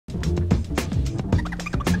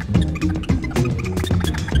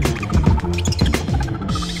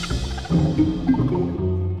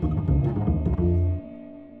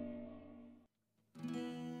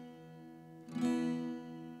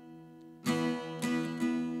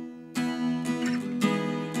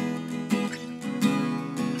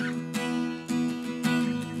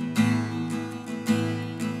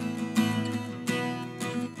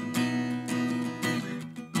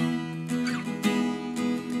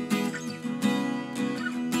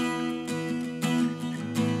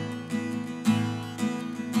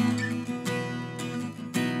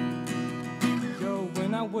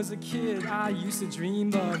was a kid, I used to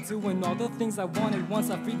dream of doing all the things I wanted once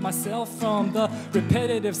I freed myself from the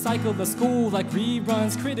repetitive cycle of school, like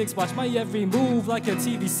reruns. Critics watch my every move like a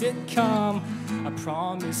TV sitcom. I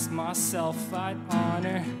promised myself I'd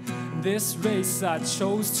honor this race I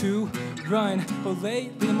chose to run, but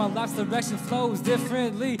lately my life's direction flows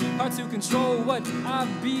differently. Hard to control what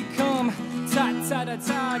I've become.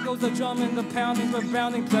 Ta-ta-ta-ta goes the drum and the pounding,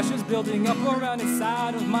 rebounding, pressure's building up around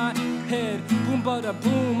inside of my head.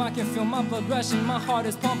 Boom-ba-da-boom, I can feel my blood rushing. My heart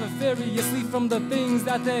is pumping furiously from the things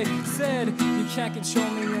that they said. You can't control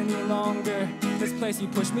me any longer. This place you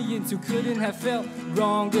pushed me into couldn't have felt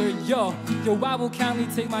wronger. Yo, I will kindly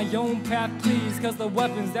take my own path, please, cause the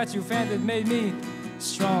weapons that you've handed made me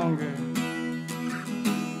stronger.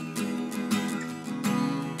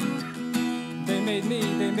 They made me.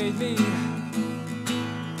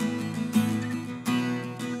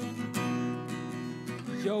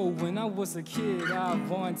 Yo, when I was a kid, I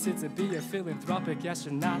wanted to be a philanthropic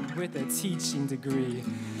astronaut with a teaching degree.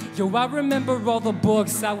 Yo, I remember all the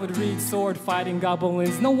books I would read, sword fighting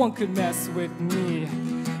goblins, no one could mess with me.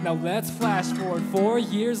 Now let's flash forward 4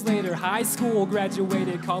 years later, high school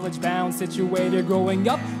graduated, college bound, situated. Growing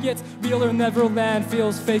up gets realer, Neverland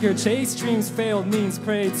feels faker. Chase dreams failed, means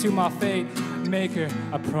pray to my fate maker.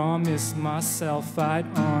 I promised myself I'd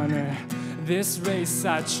honor this race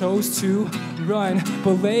I chose to run,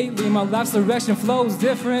 but lately my life's direction flows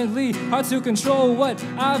differently. Hard to control what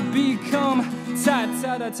I've become.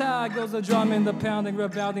 Ta-ta-ta-ta goes the drum and the pounding,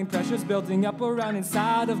 rebounding, pressure's building up around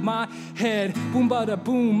inside of my head.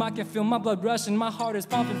 Boom-ba-da-boom, I can feel my blood rushing. My heart is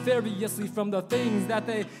pumping furiously from the things that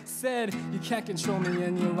they said. You can't control me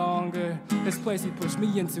any longer. This place you pushed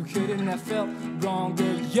me into couldn't have felt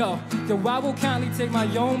wronger. Yo, I will kindly take my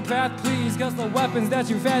own path, please, cause the weapons that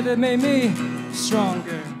you've had that made me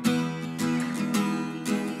stronger.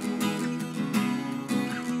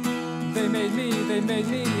 They made me.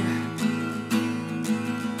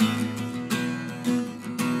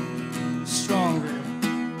 Stronger.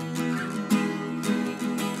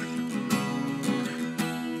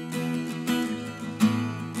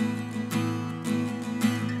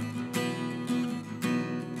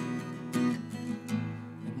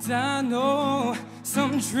 And I know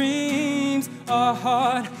some dreams are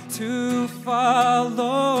hard to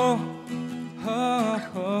follow.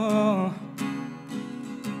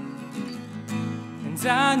 And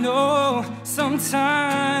I know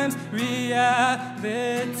sometimes reality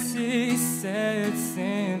sets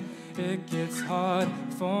in. It gets hard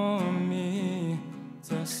for me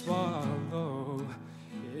to swallow.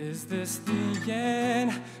 Is this the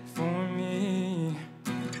end for me?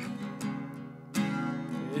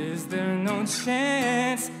 Is there no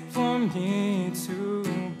chance for me to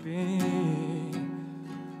be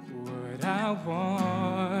what I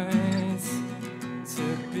want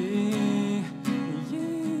to be?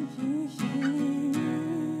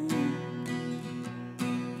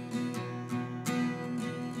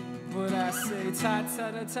 But I say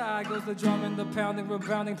ta-ta-ta-ta goes the drum and the pounding,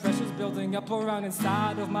 rebounding, pressure's building up around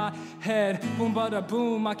inside of my head.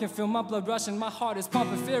 Boom-ba-da-boom, I can feel my blood rushing. My heart is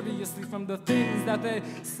pumping furiously from the things that they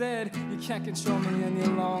said. You can't control me any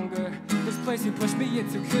longer. This place you pushed me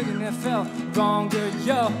into couldn't have felt wronger.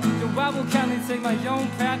 Yo, I will kindly take my own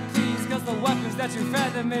path, please, cause the weapons that you've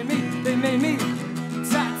had that made me.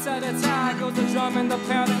 Ta-ta-ta-ta goes the drum and the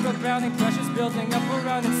pounding, rebounding, pressure's building up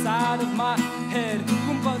around inside of my head.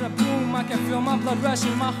 Boom-ba-da-boom, I can feel my blood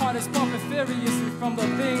rushing. My heart is pumping furiously from the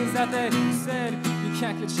things that they said. You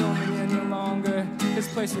can't control me any longer. This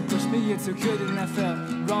place you pushed me into couldn't have felt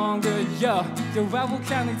wronger. Yo, I will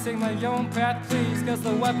kindly take my own path, please, cause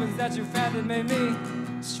the weapons that you've had that made me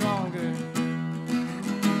stronger.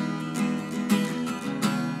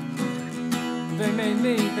 They made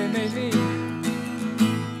me.